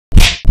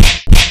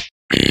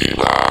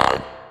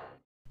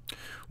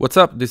What's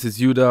up? This is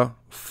Yuda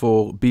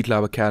for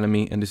BeatLab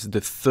Academy, and this is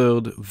the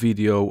third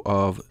video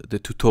of the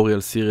tutorial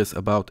series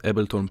about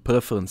Ableton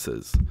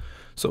preferences.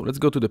 So let's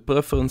go to the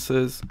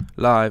preferences,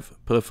 live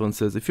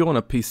preferences. If you're on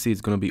a PC, it's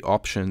going to be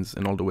options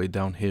and all the way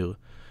down here.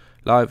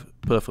 Live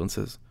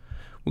preferences.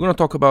 We're going to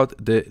talk about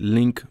the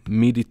link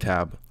Midi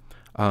tab.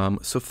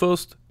 So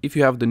first, if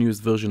you have the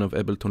newest version of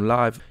Ableton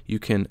Live, you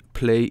can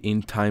play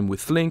in time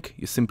with link.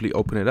 You simply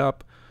open it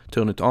up,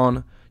 turn it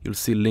on. You'll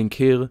see link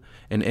here,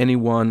 and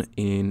anyone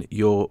in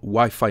your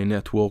Wi-Fi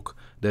network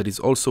that is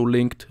also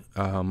linked,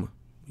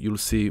 you'll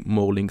see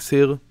more links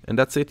here, and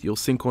that's it. You're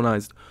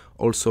synchronized,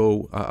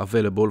 also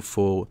available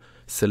for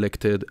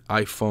selected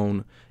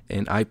iPhone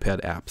and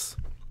iPad apps.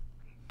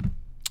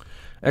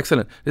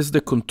 Excellent. This is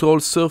the control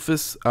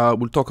surface.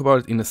 We'll talk about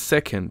it in a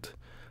second.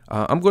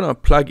 I'm gonna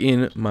plug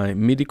in my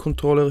MIDI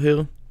controller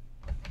here,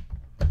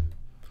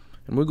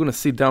 and we're gonna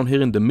see down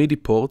here in the MIDI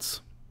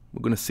ports,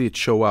 we're going to see it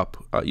show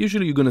up.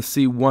 Usually you're going to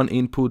see one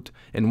input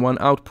and one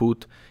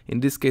output. In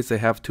this case, I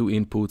have two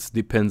inputs,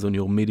 depends on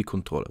your MIDI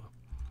controller.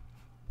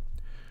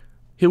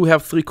 Here we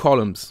have three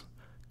columns.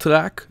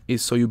 Track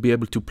is so you'll be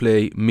able to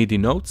play MIDI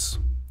notes.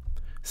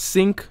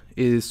 Sync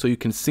is so you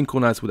can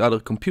synchronize with other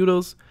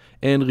computers.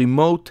 And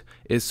remote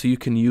is so you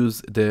can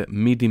use the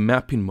MIDI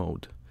mapping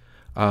mode.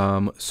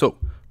 So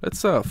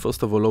let's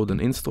first of all load an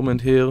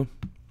instrument here.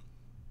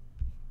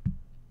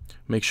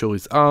 Make sure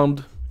it's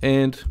armed,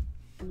 and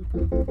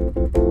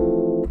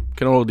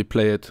can already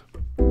play it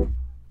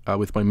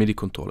with my MIDI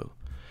controller.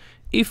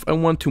 If I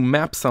want to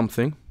map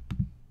something,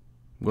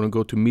 I'm going to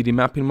go to MIDI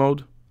mapping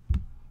mode.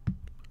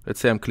 Let's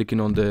say I'm clicking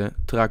on the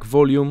track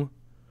volume,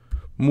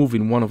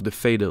 moving one of the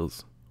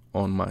faders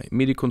on my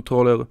MIDI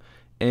controller,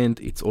 and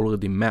it's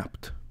already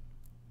mapped.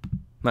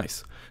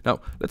 Nice.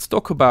 Now let's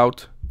talk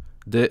about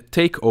the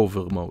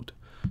takeover mode.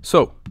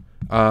 So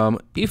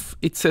if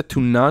it's set to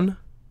none,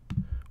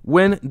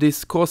 when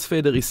this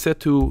crossfader is set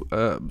to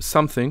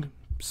something,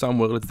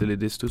 somewhere, let's delete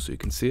this too so you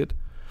can see it.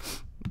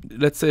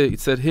 Let's say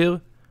it's set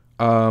here,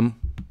 or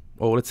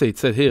let's say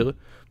it's set here,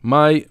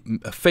 my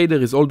fader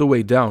is all the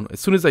way down. As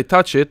soon as I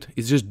touch it,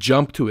 it's just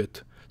jump to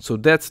it. So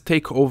that's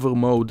takeover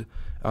mode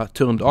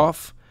turned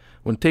off.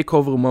 When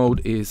takeover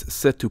mode is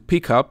set to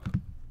pickup,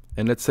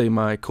 and let's say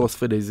my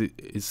crossfader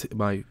is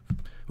my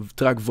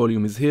track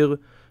volume is here,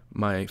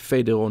 my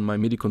fader on my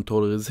MIDI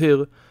controller is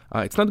here,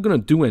 it's not gonna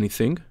do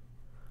anything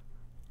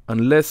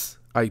unless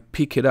I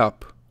pick it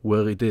up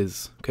where it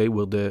is, okay,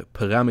 where the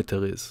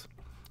parameter is.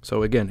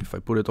 So again, if I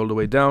put it all the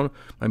way down,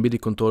 my MIDI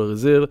controller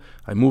is here,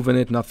 I move in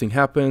it, nothing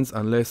happens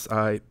unless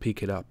I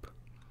pick it up.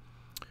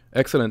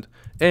 Excellent.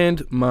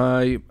 And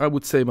I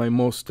would say my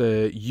most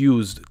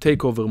used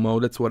takeover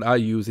mode, that's what I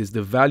use, is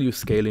the value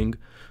scaling,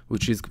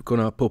 which is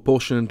gonna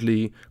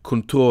proportionately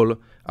control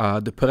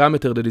the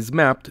parameter that is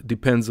mapped,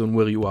 depends on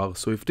where you are.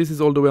 So if this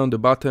is all the way on the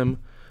bottom,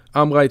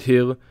 I'm right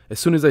here.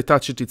 As soon as I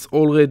touch it, it's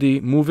already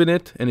moving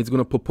it, and it's going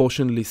to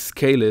proportionally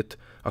scale it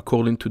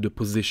according to the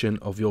position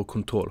of your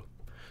control.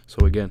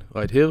 So again,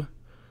 right here,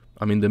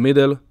 I'm in the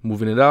middle,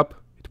 moving it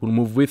up. It will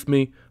move with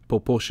me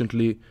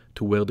proportionally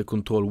to where the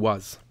control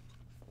was.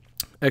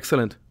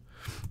 Excellent.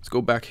 Let's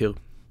go back here.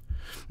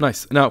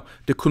 Nice. Now,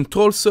 the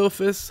control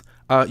surface,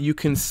 you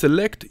can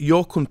select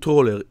your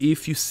controller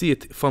if you see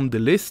it from the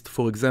list.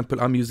 For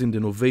example, I'm using the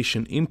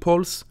Novation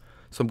Impulse,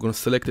 so I'm going to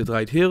select it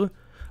right here.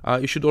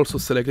 You should also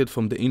select it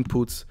from the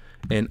inputs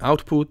and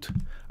output.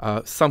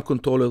 Some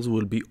controllers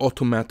will be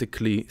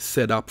automatically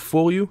set up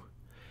for you.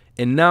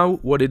 And now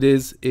what it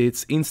is,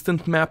 it's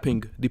instant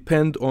mapping.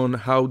 Depend on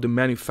how the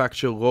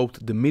manufacturer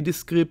wrote the MIDI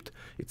script,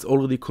 it's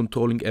already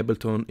controlling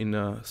Ableton in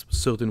a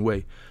certain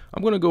way.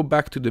 I'm going to go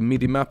back to the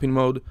MIDI mapping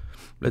mode.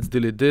 Let's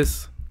delete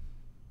this.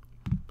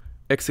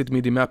 Exit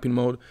MIDI mapping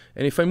mode.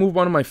 And if I move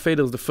one of my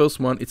faders, the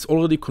first one, it's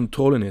already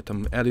controlling it.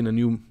 I'm adding a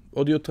new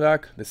audio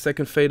track, the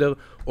second fader,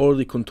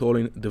 already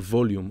controlling the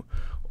volume.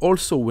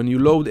 Also, when you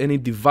load any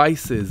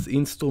devices,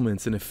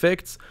 instruments, and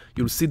effects,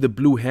 you'll see the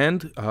blue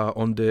hand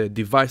on the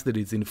device that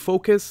is in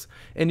focus,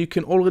 and you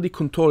can already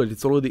control it.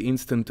 It's already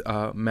instant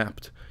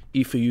mapped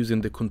if you're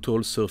using the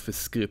control surface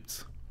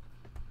scripts.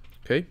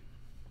 Okay,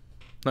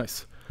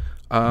 nice.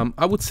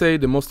 I would say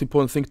the most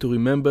important thing to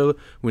remember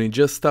when you're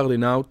just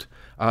starting out,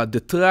 the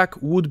track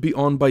would be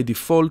on by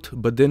default,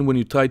 but then when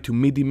you try to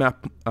MIDI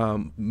map,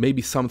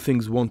 maybe some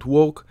things won't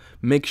work.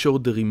 Make sure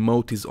the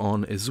remote is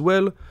on as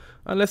well,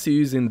 unless you're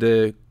using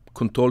the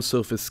control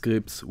surface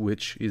scripts,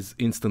 which is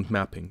instant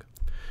mapping.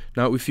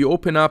 Now, if you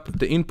open up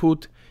the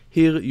input,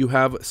 here you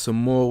have some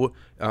more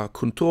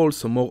controls,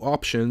 some more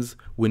options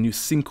when you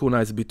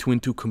synchronize between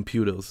two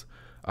computers.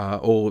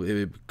 Or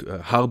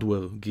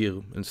hardware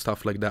gear and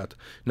stuff like that.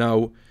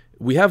 Now,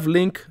 we have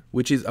link,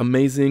 which is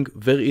amazing,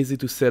 very easy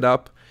to set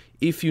up.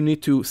 If you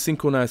need to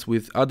synchronize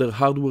with other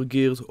hardware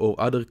gears or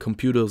other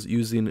computers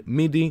using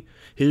MIDI,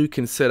 here you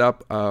can set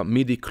up a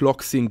MIDI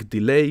clock sync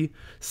delay.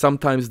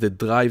 Sometimes the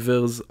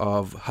drivers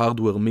of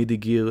hardware MIDI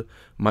gear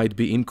might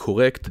be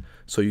incorrect,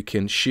 so you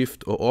can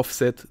shift or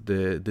offset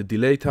the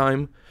delay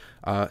time.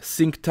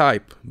 Sync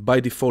type, by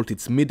default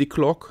it's MIDI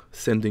clock,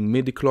 sending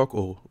MIDI clock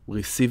or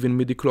receiving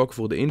MIDI clock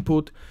for the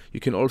input. You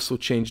can also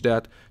change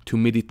that to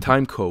MIDI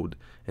timecode,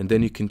 and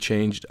then you can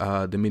change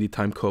the MIDI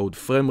timecode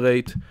frame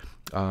rate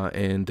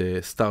and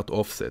the start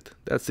offset.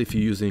 That's if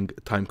you're using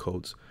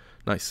timecodes.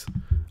 Nice.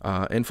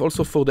 And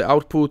also for the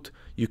output,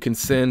 you can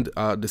send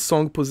the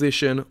song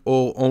position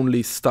or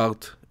only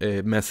start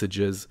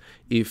messages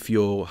if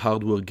your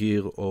hardware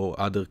gear or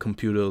other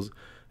computers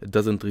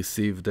doesn't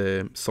receive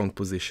the song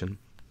position.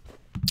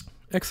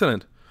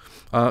 Excellent.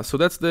 So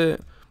that's the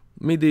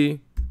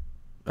MIDI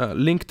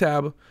link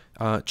tab.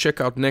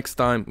 Check out next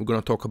time, we're going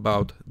to talk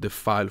about the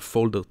file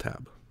folder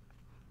tab.